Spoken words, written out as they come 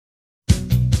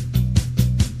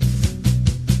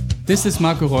This is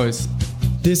Marco Reus.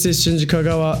 This is Shinji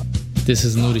Kagawa. This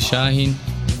is Nuri Sahin.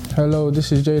 Hello,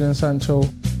 this is Jadon Sancho.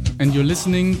 And you're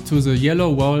listening to the Yellow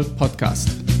Wall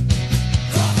podcast.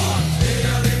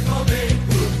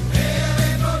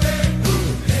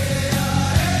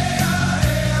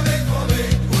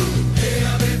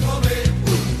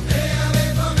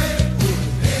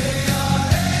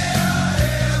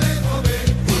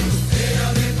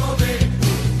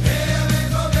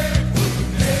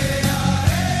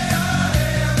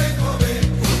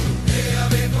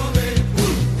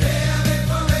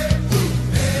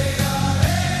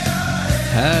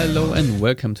 Hello and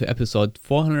welcome to episode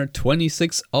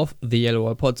 426 of the Yellow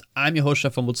Wall Pod. I'm your host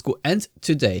Stefan Butzko, and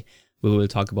today we will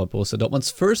talk about Borussia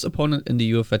Dortmund's first opponent in the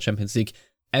UEFA Champions League,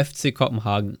 FC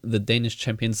Copenhagen. The Danish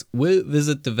champions will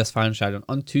visit the Westfalenstadion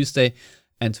on Tuesday,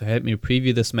 and to help me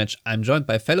preview this match, I'm joined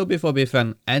by fellow BVB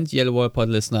fan and Yellow Wall Pod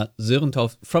listener Søren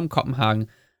Toft from Copenhagen.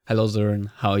 Hello Søren,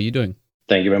 how are you doing?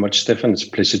 Thank you very much, Stefan. It's a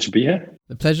pleasure to be here.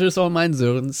 The pleasure is all mine,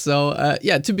 Søren. So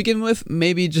to begin with,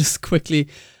 maybe just quickly,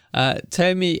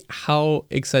 tell me how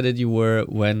excited you were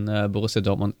when Borussia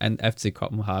Dortmund and FC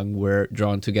Copenhagen were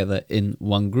drawn together in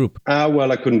one group.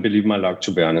 Well, I couldn't believe my luck,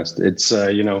 to be honest. It's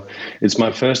it's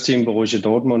my first team, Borussia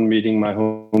Dortmund, meeting my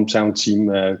hometown team,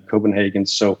 Copenhagen.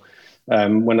 So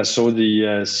when I saw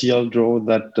the CL draw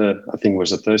that I think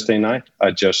was a Thursday night,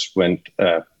 I just went,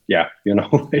 it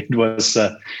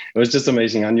was just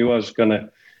amazing. I knew I was gonna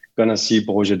see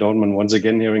Borussia Dortmund once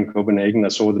again here in Copenhagen. I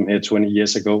saw them here 20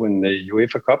 years ago in the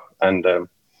UEFA Cup, and I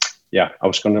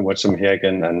was going to watch them here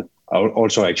again. And I'm going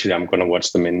to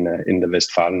watch them in the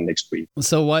Westfalen next week.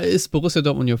 So why is Borussia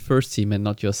Dortmund your first team and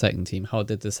not your second team? How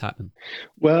did this happen?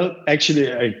 Well, actually,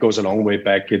 it goes a long way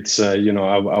back. It's I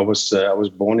was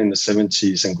born in the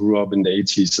 70s and grew up in the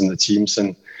 80s, and the teams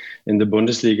in the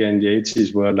Bundesliga in the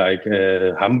 80s were like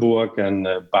Hamburg and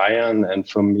Bayern, and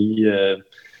for me.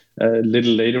 A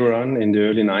little later on in the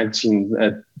early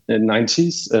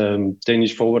 1990s,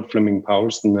 Danish forward Flemming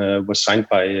Poulsen was signed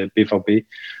by BVB,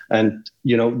 and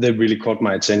they really caught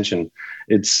my attention.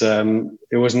 It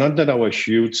was not that I was a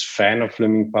huge fan of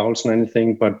Flemming Poulsen or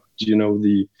anything, but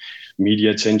the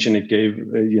media attention it gave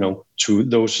to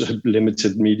those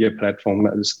limited media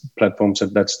platforms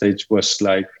at that stage was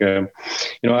like I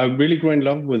really grew in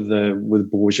love with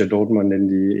Borussia Dortmund in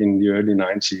the early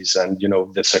 90s, and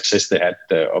the success they had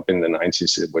up in the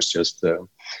 90s. It was just it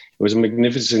was a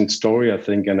magnificent story, I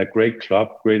think, and a great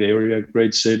club, great area,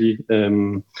 great city.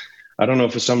 I don't know,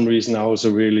 for some reason I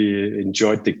also really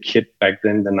enjoyed the kit back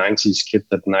then. The 90s kit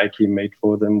that Nike made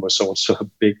for them was also a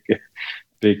big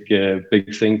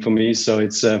thing for me. So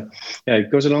it's it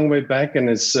goes a long way back, and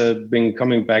it's been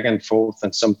coming back and forth,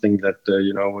 and something that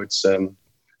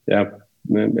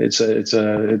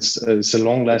it's a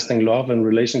long-lasting love and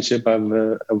relationship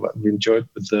I've enjoyed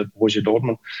with Borussia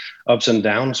Dortmund, ups and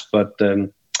downs, but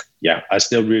I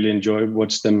still really enjoy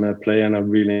watch them play, and I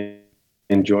really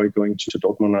enjoy going to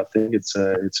Dortmund. I think it's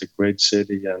a great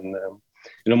city, and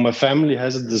my family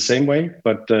has it the same way,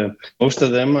 but most of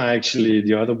them are actually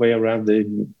the other way around. They,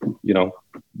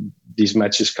 these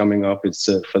matches coming up, it's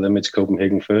for them it's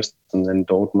Copenhagen first and then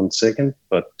Dortmund second.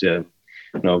 But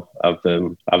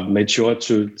I've made sure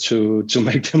to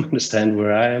make them understand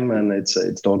where I am, and it's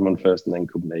Dortmund first and then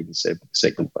Copenhagen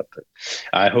second. But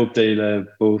I hope they'll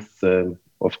both,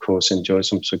 of course, enjoy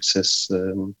some success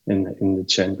in the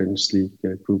Champions League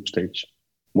group stage.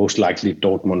 Most likely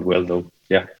Dortmund will, though.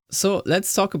 Yeah. So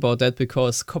let's talk about that,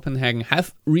 because Copenhagen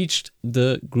have reached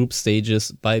the group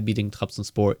stages by beating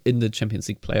Trabzonspor in the Champions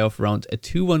League playoff round. A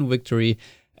 2-1 victory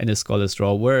and a scoreless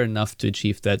draw were enough to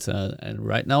achieve that. And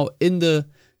right now in the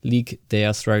league, they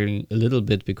are struggling a little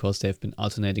bit because they have been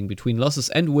alternating between losses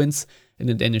and wins. In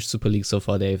the Danish Super League so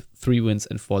far, they have 3 wins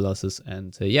and 4 losses.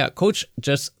 And coach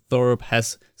Jes Torup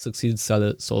has succeeded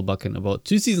Ståle Solbakken about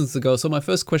 2 seasons ago. So my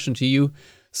first question to you,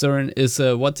 Søren, is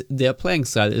what their playing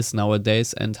style is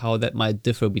nowadays, and how that might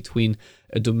differ between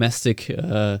a domestic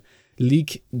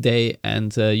league day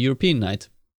and European night.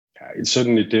 It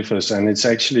certainly differs, and it's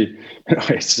actually,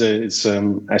 it's as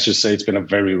you say, it's been a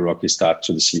very rocky start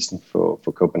to the season for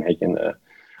Copenhagen.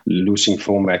 Losing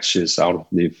 4 matches out of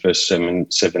the first seven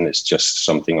is just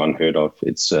something unheard of.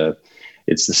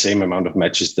 It's the same amount of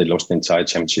matches they lost the entire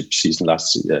championship season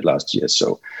last year.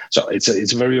 So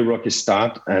it's a very rocky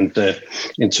start. And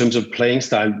in terms of playing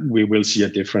style, we will see a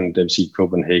different FC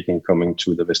Copenhagen coming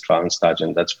to the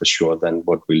Westfalenstadion, that's for sure, than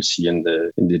what we'll see in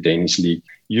the Danish league.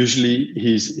 Usually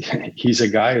he's a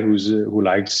guy who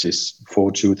likes his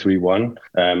 4-2-3-1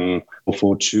 or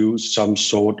 4-2, some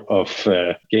sort of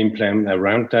game plan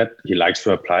around that. He likes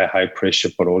to apply high pressure,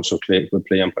 but also play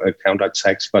on counter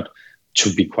attacks. But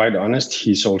to be quite honest,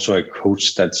 he's also a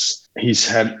coach he's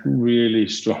had really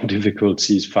strong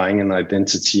difficulties finding an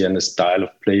identity and a style of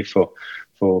play for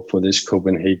this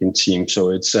Copenhagen team.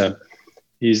 So it's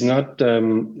he's not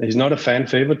a fan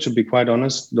favorite, to be quite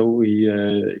honest. Though he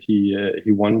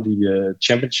won the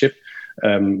championship,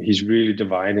 he's really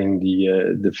dividing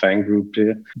the fan group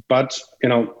here. But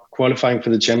qualifying for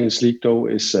the Champions League though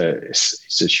is a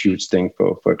huge thing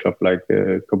for a club like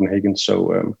Copenhagen.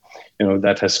 So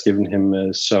that has given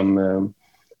him some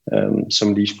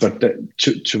leash. But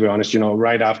to be honest,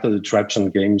 right after the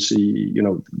Trabzon games,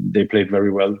 they played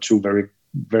very well. Two very,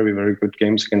 very, very good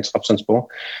games against Trabzonspor.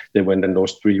 They went and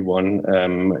lost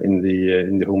 3-1 in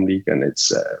the home league, and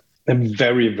it's a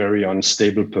very, very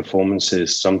unstable performance.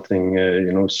 Is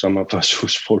something some of us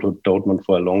who's followed Dortmund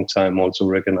for a long time also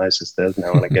recognizes that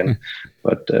now and again.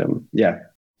 But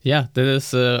Yeah, that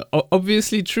is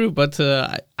obviously true, but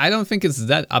I don't think it's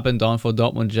that up and down for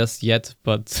Dortmund just yet.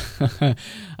 But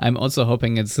I'm also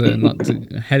hoping it's not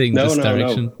heading this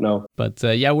direction. No. But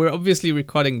we're obviously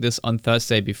recording this on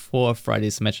Thursday before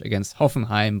Friday's match against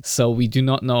Hoffenheim. So we do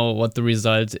not know what the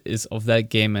result is of that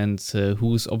game and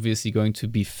who's obviously going to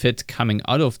be fit coming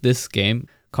out of this game.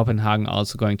 Copenhagen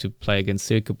also going to play against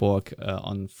Silkeborg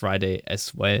on Friday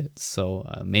as well. So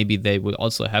maybe they will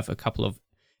also have a couple of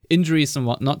injuries and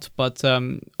whatnot, but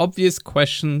obvious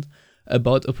question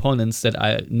about opponents that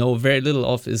I know very little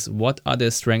of is what are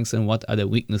their strengths and what are their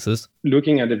weaknesses?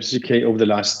 Looking at FCK over the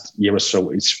last year or so,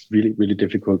 it's really, really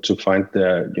difficult to find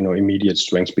their immediate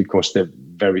strengths because they're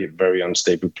very, very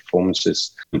unstable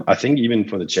performances. I think even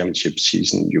for the championship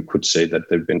season, you could say that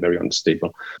they've been very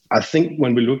unstable. I think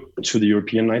when we look to the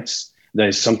European nights, there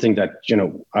is something that,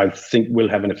 I think will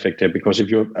have an effect here, because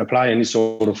if you apply any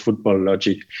sort of football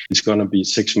logic, it's going to be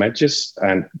 6 matches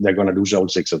and they're going to lose all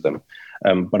 6 of them.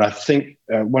 But I think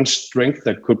one strength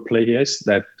that could play here is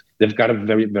that they've got a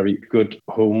very, very good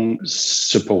home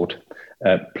support.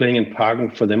 Playing in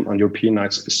Parken for them on European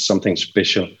nights is something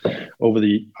special. Over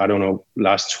the,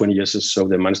 last 20 years or so,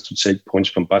 they managed to take points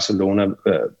from Barcelona,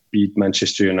 beat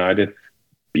Manchester United.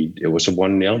 It was a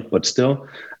 1-0, but still.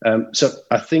 So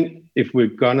I think if we're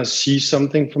going to see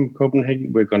something from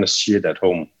Copenhagen, we're going to see it at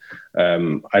home.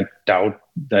 I doubt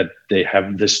that they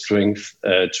have the strength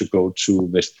to go to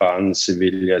Westfalen,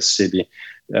 Sevilla City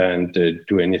and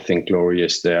do anything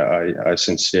glorious there. I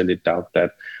sincerely doubt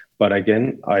that. But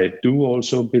again, I do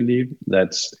also believe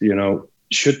that,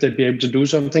 should they be able to do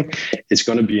something, it's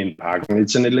going to be in Parken.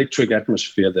 It's an electric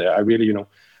atmosphere there. I really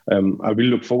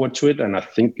look forward to it, and I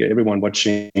think everyone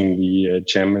watching the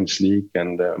Champions League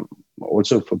and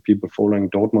also for people following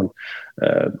Dortmund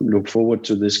look forward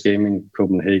to this game in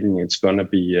Copenhagen. It's gonna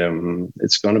be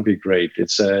great.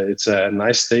 It's a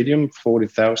nice stadium,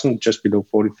 40,000, just below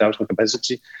 40,000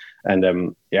 capacity,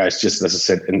 and it's just, as I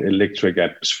said, an electric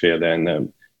atmosphere there,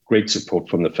 and great support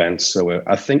from the fans. So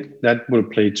I think that will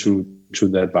play to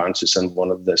their advantages and one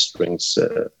of their strengths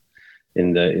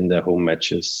in their home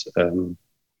matches.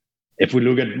 If we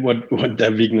look at what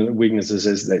their weaknesses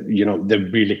is, that they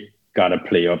really gotta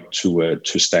play up to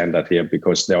standard here,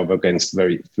 because they're up against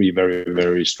three very,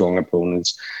 very strong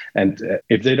opponents. And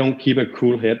if they don't keep a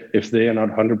cool head, if they are not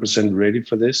 100% ready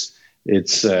for this,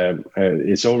 it's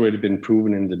already been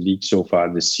proven in the league so far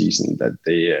this season that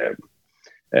they'll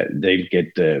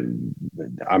get.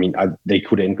 They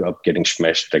could end up getting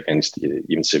smashed against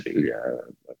even Sevilla,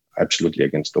 absolutely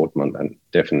against Dortmund, and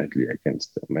definitely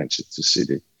against Manchester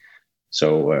City.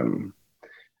 So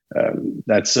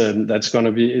that's going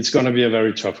to be a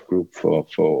very tough group for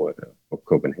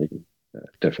Copenhagen,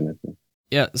 definitely.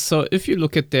 Yeah. So if you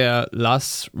look at their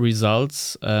last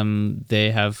results,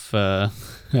 they have lost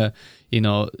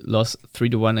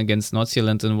 3-1 against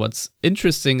Nordsjælland. And what's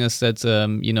interesting is that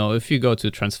if you go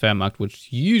to Transfermarkt, which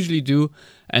you usually do,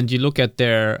 and you look at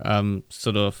their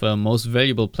most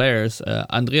valuable players,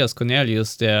 Andreas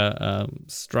Cornelius, their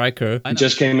striker, he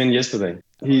just came in yesterday.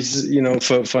 He's,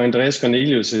 for Andreas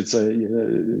Cornelius, it's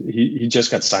he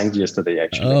just got signed yesterday,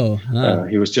 actually.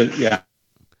 He was just,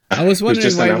 I was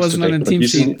wondering why he wasn't on a team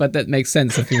sheet, but that makes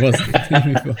sense if he wasn't.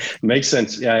 Makes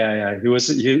sense. Yeah.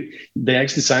 They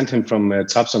actually signed him from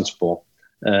Trabzonspor.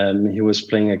 He was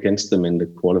playing against them in the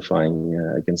qualifying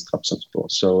against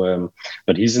Trabzonspor. So,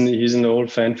 but he's an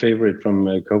old fan favorite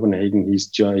from Copenhagen. He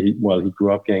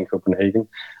grew up here in Copenhagen,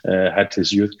 had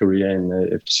his youth career in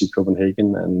FC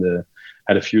Copenhagen, and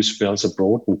had a few spells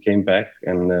abroad and came back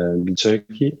and in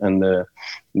Turkey. And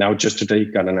now just today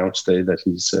got announced today that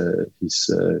he's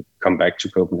come back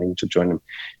to Copenhagen to join them.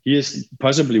 He is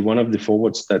possibly one of the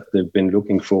forwards that they've been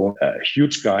looking for. A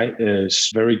huge guy,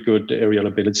 very good aerial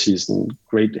abilities and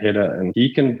great header, and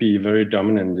he can be very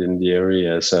dominant in the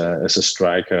area as a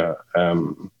striker.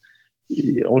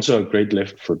 Also a great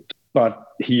left foot. But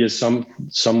he is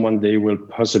someone they will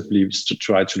possibly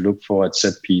try to look for at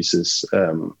set pieces.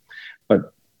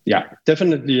 But yeah,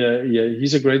 definitely,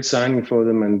 he's a great signing for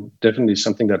them, and definitely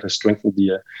something that has strengthened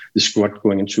the squad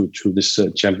going into this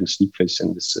Champions League phase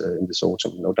in this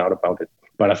autumn, no doubt about it.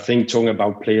 But I think talking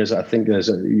about players, I think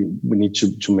we need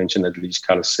to mention at least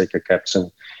Carlos Seca, captain.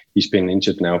 He's been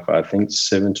injured now for I think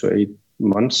 7 to 8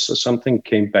 months or something.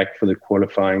 Came back for the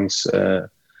qualifyings.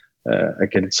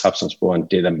 Against Trabzonspor and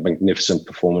did a magnificent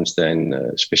performance then,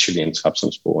 especially in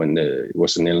Trabzonspor, and it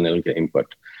was a 0-0 game, but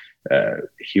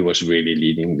he was really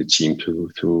leading the team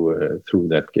through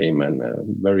that game, and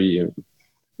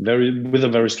with a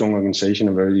very strong organization,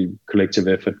 a very collective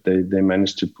effort, they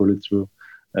managed to pull it through.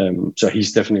 So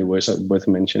he's definitely worth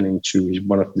mentioning too. He's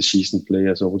one of the seasoned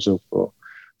players also for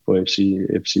FC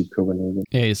Copenhagen.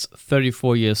 Yeah, he's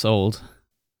 34 years old.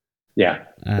 Yeah,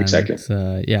 and, exactly.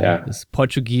 It's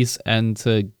Portuguese and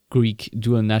Greek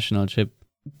dual nationalship.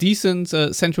 Decent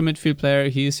central midfield player.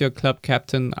 He is your club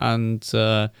captain, and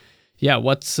who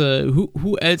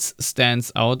else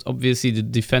stands out? Obviously, the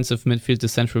defensive midfield, the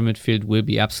central midfield will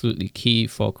be absolutely key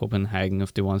for Copenhagen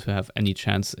if they want to have any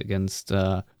chance against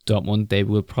Dortmund. They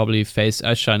will probably face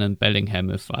Özcan and Bellingham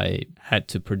if I had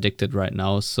to predict it right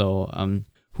now. So,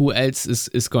 who else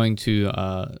is going to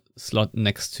slot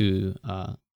next to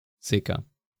Seca?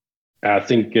 I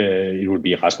think it would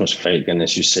be Rasmus Falk, and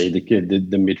as you say, the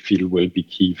midfield will be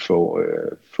key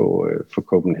for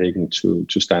Copenhagen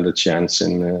to stand a chance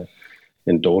in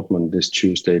Dortmund this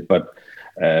Tuesday. But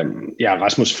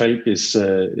Rasmus Falk is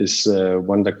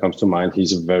one that comes to mind. He's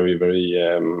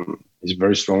he's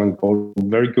very strong and ball,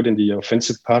 very good in the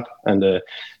offensive part, and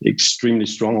extremely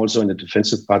strong also in the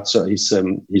defensive part. So he's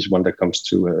one that comes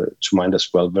to mind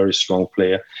as well. Very strong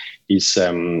player. He's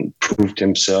proved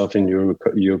himself in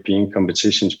European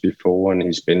competitions before, and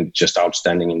he's been just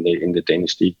outstanding in the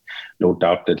Danish league. No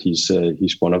doubt that he's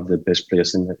one of the best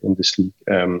players in this league.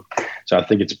 So I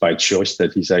think it's by choice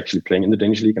that he's actually playing in the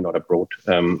Danish league and not abroad.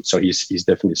 So he's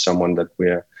definitely someone that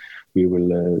we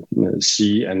will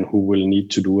see, and who will need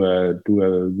to do a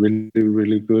really,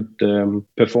 really good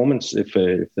performance if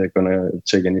they're going to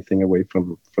take anything away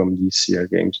from these CL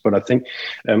games. But I think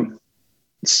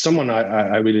someone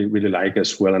I really, really like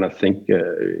as well, and I think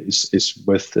is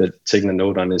worth taking a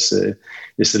note on is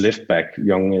the left back,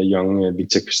 young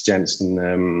Victor Christiansen.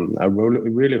 I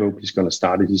really hope he's going to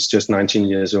start it. He's just 19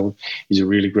 years old. He's a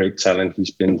really great talent.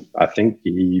 I think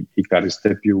he got his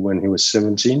debut when he was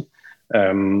 17.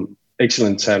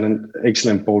 Excellent talent,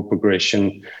 excellent ball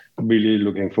progression. Really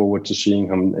looking forward to seeing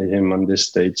him on this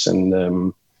stage.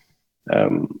 And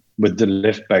with the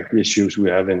left back issues we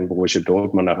have in Borussia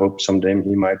Dortmund, I hope someday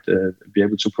he might be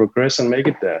able to progress and make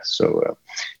it there. So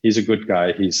he's a good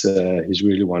guy. He's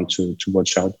really one to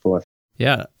watch out for.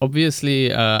 Yeah,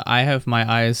 obviously, I have my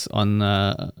eyes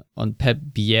on Pep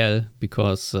Biel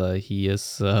because he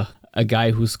is a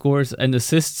guy who scores and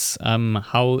assists.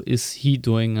 How is he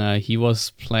doing? He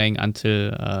was playing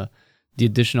until the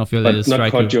addition of your latest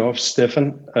striker. Not cut you off,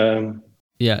 Stefan.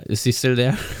 Yeah, is he still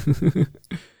there?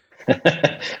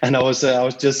 And I was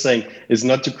just saying, it's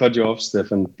not to cut you off,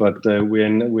 Stefan, but we're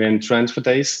in transfer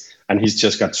days, and he's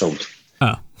just got sold.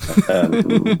 Oh.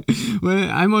 Well,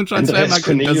 I'm on transfer market.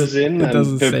 Cornelius in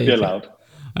and Pep Biel out.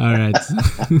 All right.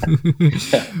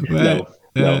 Well,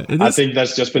 no. I think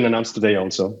that's just been announced today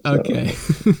also. So. Okay.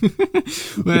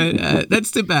 Well,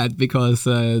 that's too bad because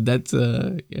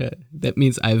that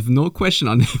means I have no question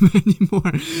on him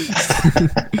anymore.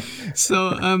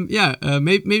 So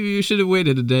maybe we should have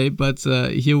waited a day, but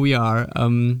here we are.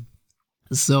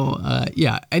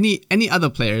 Any other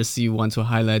players you want to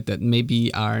highlight that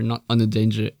maybe are not in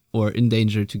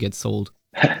danger to get sold?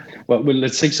 Well,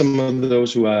 let's take some of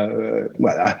those who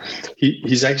are.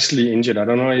 He's actually injured. I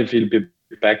don't know if he'll be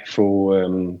back for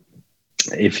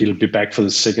the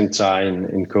second time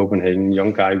in Copenhagen.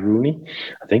 Young guy Rooney.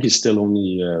 I think he's still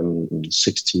only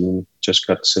 16, just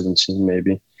got 17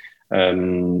 maybe.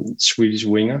 Swedish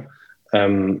winger.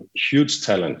 Huge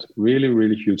talent, really,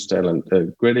 really huge talent.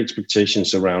 Great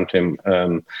expectations around him.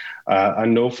 I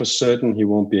know for certain he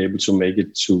won't be able to make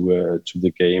it to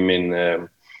the game in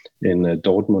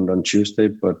Dortmund on Tuesday,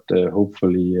 but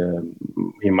hopefully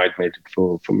he might make it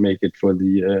for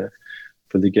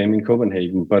the game in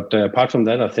Copenhagen. But apart from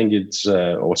that, I think it's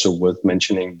also worth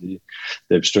mentioning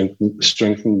they've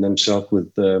strengthened themselves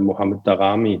with Mohamed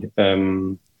Daramy.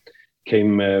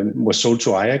 Was sold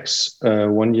to Ajax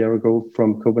 1 year ago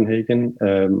from Copenhagen.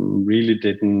 Really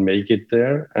didn't make it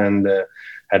there and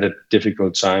had a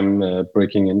difficult time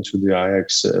breaking into the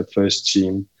Ajax first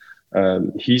team.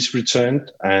 He's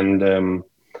returned, and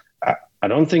I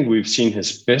don't think we've seen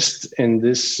his best in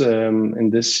this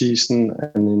season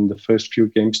and in the first few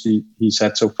games he's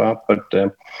had so far. But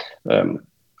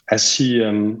as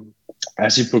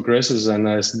he progresses and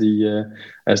as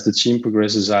the team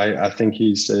progresses, I think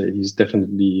he's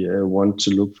definitely one to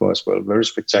look for as well. Very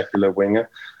spectacular winger.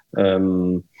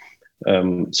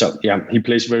 So yeah, he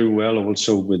plays very well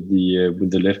also with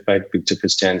the left back Victor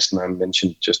Christiansen I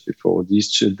mentioned just before.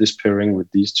 This pairing with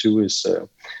these two is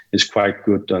quite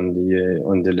good on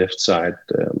the left side.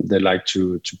 They like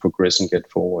to progress and get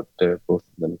forward, both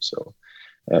of them. So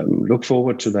look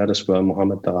forward to that as well.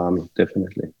 Mohamed Daramy,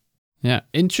 definitely. Yeah,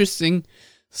 interesting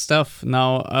stuff.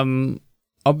 Now,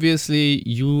 obviously,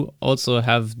 you also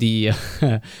have the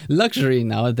luxury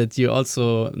now that you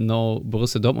also know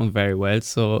Borussia Dortmund very well.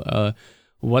 So,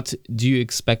 what do you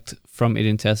expect from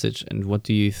Edin Terzic, and what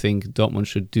do you think Dortmund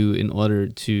should do in order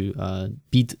to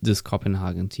beat this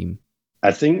Copenhagen team?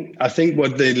 I think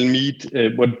what they'll meet,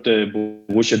 what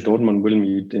Borussia Dortmund will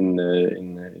meet in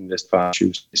Westfalen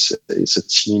is a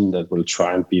team that will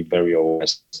try and be very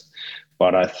organized.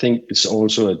 But I think it's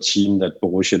also a team that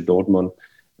Borussia Dortmund,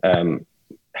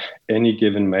 any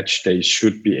given match, they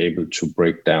should be able to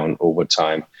break down over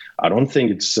time. I don't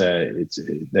think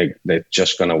they're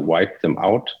just going to wipe them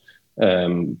out,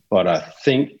 but I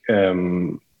think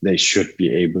they should be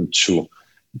able to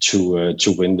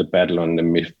win the battle on the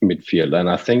midfield. And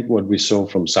I think what we saw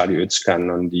from Salih Özcan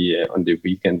on the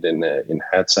weekend in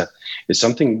Hertha is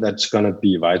something that's going to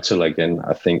be vital again.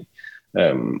 I think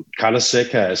Carlos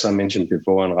Seca, as I mentioned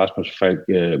before, and Rasmus Falk,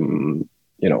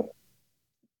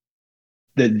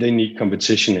 they need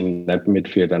competition in that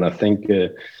midfield, and I think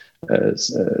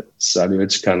Salih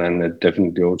Özcan and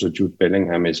definitely also Jude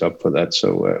Bellingham is up for that.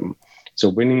 So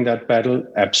winning that battle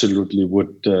absolutely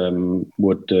would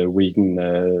weaken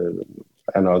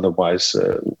an otherwise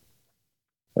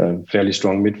fairly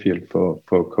strong midfield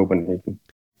for Copenhagen.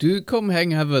 Do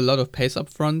Copenhagen have a lot of pace up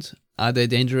front? Are they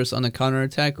dangerous on the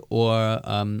counterattack, or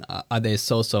are they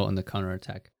so-so on the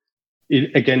counterattack?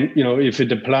 Again, if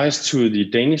it applies to the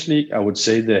Danish league, I would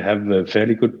say they have a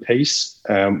fairly good pace.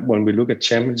 When we look at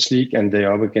Champions League and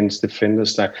they're up against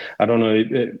defenders, like, I don't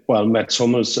know, well, Mats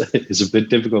Hummels is a bit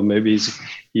difficult. Maybe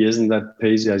he isn't that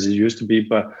pacey as he used to be.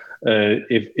 But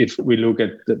if we look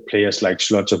at the players like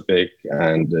Schlotterbeck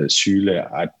and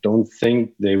Süle, I don't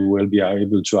think they will be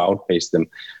able to outpace them,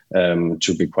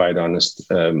 to be quite honest.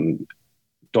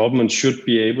 Dortmund should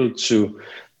be able to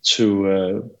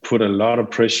put a lot of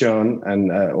pressure on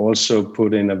and also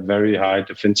put in a very high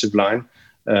defensive line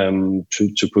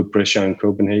to put pressure on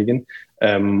Copenhagen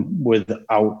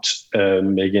without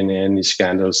making any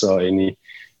scandals or any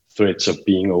threats of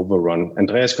being overrun.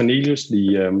 Andreas Cornelius,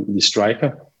 the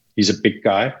striker, he's a big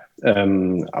guy.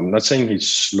 I'm not saying he's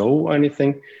slow or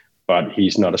anything, but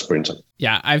he's not a sprinter.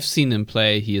 Yeah, I've seen him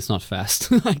play. He is not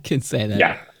fast. I can say that.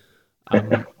 Yeah.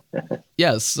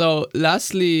 Yeah, so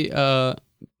lastly,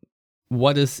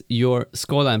 what is your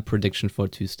scoreline prediction for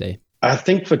Tuesday? I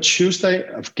think for Tuesday,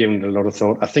 I've given it a lot of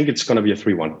thought. I think it's going to be a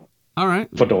 3-1. All right.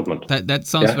 For Dortmund. That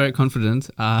sounds very confident.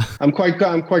 I'm quite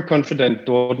confident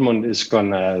Dortmund is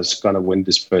gonna win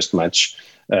this first match.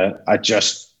 I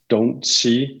just don't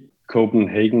see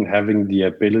Copenhagen having the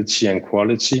ability and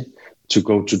quality to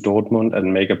go to Dortmund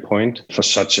and make a point for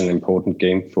such an important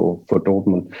game for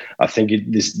Dortmund. I think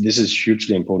this is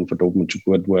hugely important for Dortmund to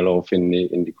get well off in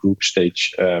the group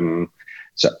stage.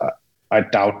 So I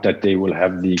doubt that they will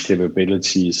have the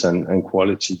capabilities and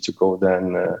quality to go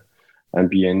there and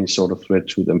be any sort of threat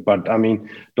to them. But I mean,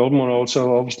 Dortmund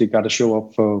also obviously got to show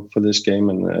up for this game,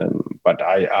 but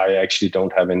I actually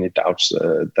don't have any doubts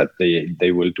that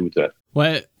they will do that.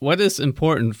 Well, what is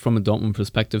important from a Dortmund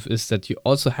perspective is that you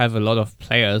also have a lot of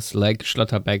players like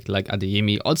Schlotterbeck, like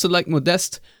Adeyemi, also like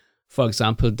Modeste, for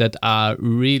example, that are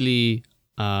really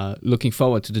looking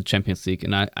forward to the Champions League.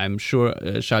 And I'm sure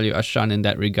Salih Özcan in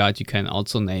that regard you can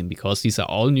also name, because these are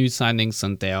all new signings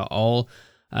and they are all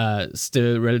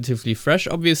still relatively fresh.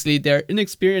 Obviously, they're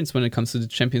inexperienced when it comes to the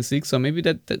Champions League, so maybe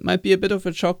that might be a bit of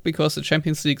a shock, because the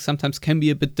Champions League sometimes can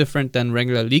be a bit different than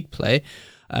regular league play.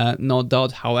 No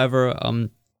doubt. However,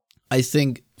 I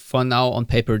think for now, on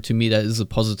paper, to me, that is a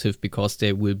positive because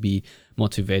they will be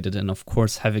motivated. And of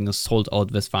course, having a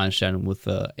sold-out Westfalenstadion with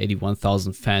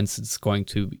 81,000 fans, it's going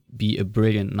to be a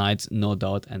brilliant night, no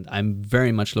doubt. And I'm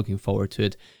very much looking forward to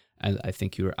it. And I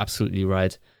think you're absolutely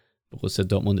right. Borussia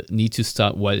Dortmund need to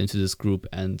start well into this group,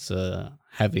 and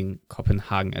having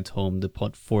Copenhagen at home, the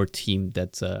pot 4 team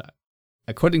that,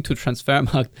 according to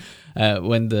Transfermarkt,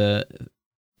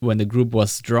 when the group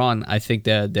was drawn, I think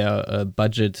their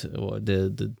budget or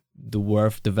the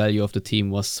worth, the value of the team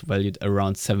was valued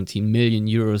around 70 million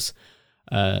euros,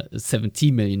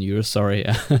 sorry.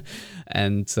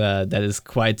 And that is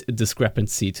quite a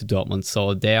discrepancy to Dortmund.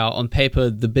 So they are on paper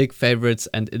the big favorites,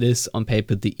 and it is on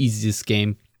paper the easiest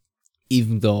game,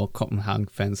 even though Copenhagen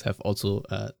fans have also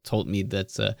told me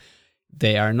that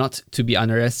they are not to be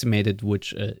underestimated,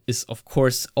 which is, of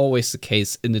course, always the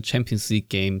case in the Champions League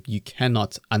game. You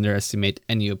cannot underestimate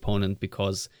any opponent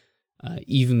because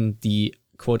even the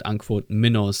quote-unquote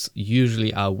minnows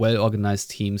usually are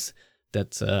well-organized teams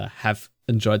that have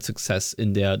enjoyed success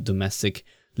in their domestic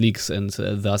leagues and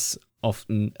thus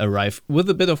often arrive with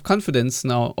a bit of confidence.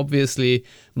 Now, obviously,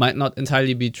 might not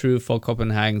entirely be true for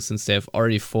Copenhagen since they have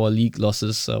already 4 league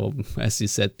losses. So, as you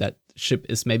said, that ship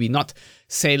is maybe not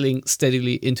sailing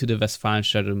steadily into the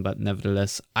Westfalenstadion, but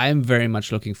nevertheless, I'm very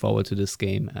much looking forward to this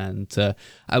game. And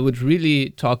I would really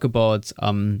talk about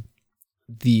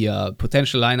the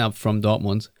potential lineup from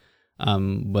Dortmund,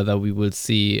 whether we will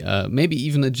see maybe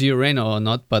even a Gio Reyna or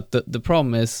not. But the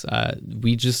problem is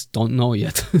we just don't know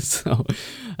yet. So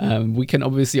we can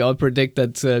obviously all predict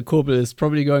that Kobel is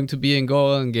probably going to be in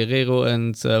goal, and Guerrero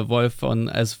and Wolf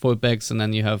as fullbacks, and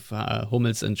then you have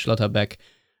Hummels and Schlotterbeck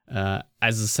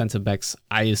as the center backs,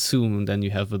 I assume. Then you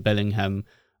have a Bellingham,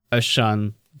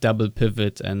 Özcan, double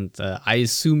pivot, and I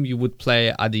assume you would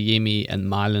play Adeyemi and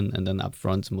Malen, and then up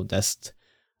front Modeste,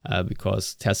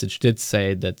 because Terzic did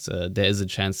say that there is a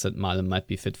chance that Malen might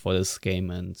be fit for this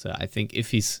game, and I think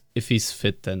if he's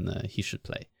fit, then he should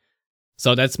play.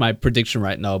 So that's my prediction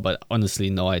right now, but honestly,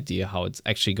 no idea how it's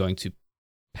actually going to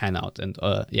pan out. And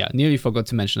nearly forgot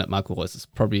to mention that Marco Reus is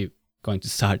probably going to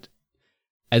start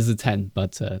as a 10,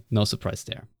 but no surprise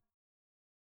there.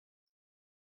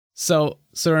 So,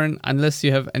 Søren, unless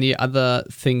you have any other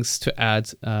things to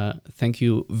add, thank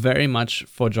you very much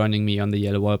for joining me on the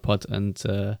Yellow Wall Pod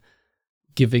and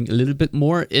giving a little bit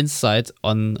more insight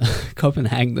on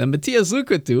Copenhagen than Matthias Suhl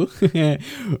could do,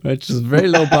 which is very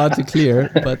low bar to clear.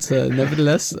 But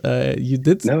nevertheless, you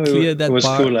did clear that bar. It was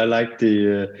cool. I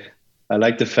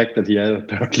like the fact that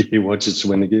apparently he watches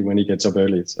when he gets up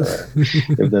early. So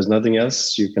if there's nothing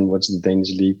else, you can watch the Danish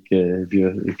league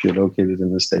if you're located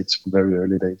in the States for very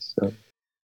early days. So.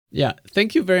 Yeah,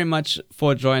 thank you very much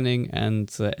for joining, and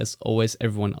as always,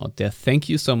 everyone out there, thank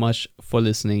you so much for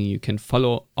listening. You can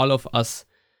follow all of us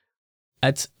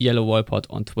at Yellow Wall Pod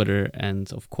on Twitter, and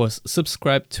of course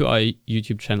subscribe to our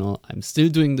YouTube channel. I'm still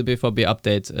doing the BVB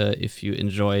update. If you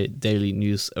enjoy daily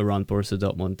news around Borussia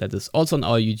Dortmund, that is also on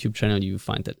our YouTube channel. You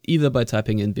find that either by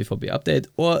typing in BVB update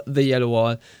or the Yellow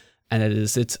Wall. And that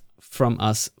is it from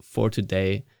us for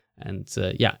today. And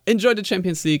enjoy the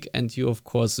Champions League, and you, of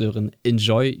course, Søren,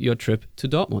 enjoy your trip to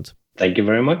Dortmund. Thank you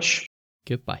very much.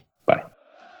 Goodbye.